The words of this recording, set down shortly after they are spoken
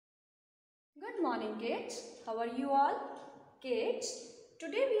Good morning kids. How are you all? Kids,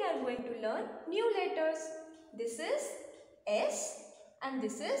 today we are going to learn new letters. This is S and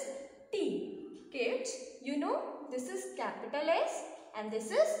this is T. Kids, you know this is capital S and this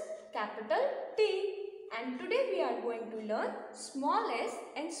is capital T. And today we are going to learn small s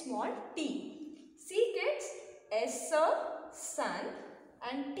and small t. See kids, S sir, sun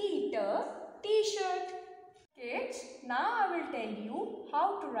and T t-shirt. Kids, now I will tell you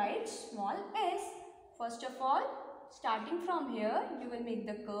how to write small s. First of all, starting from here, you will make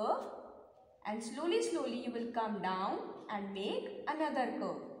the curve and slowly you will come down and make another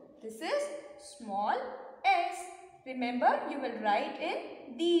curve. This is small s. Remember, you will write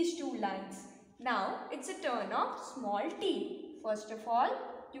in these two lines. Now, it's a turn of small t. First of all,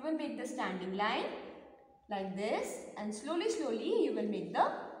 you will make the standing line like this and slowly you will make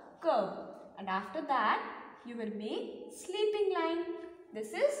the curve. And after that, you will make sleeping line.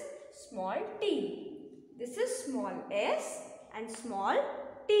 This is small t. This is small s and small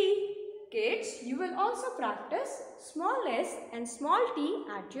t. Kids, you will also practice small s and small t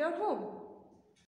at your home.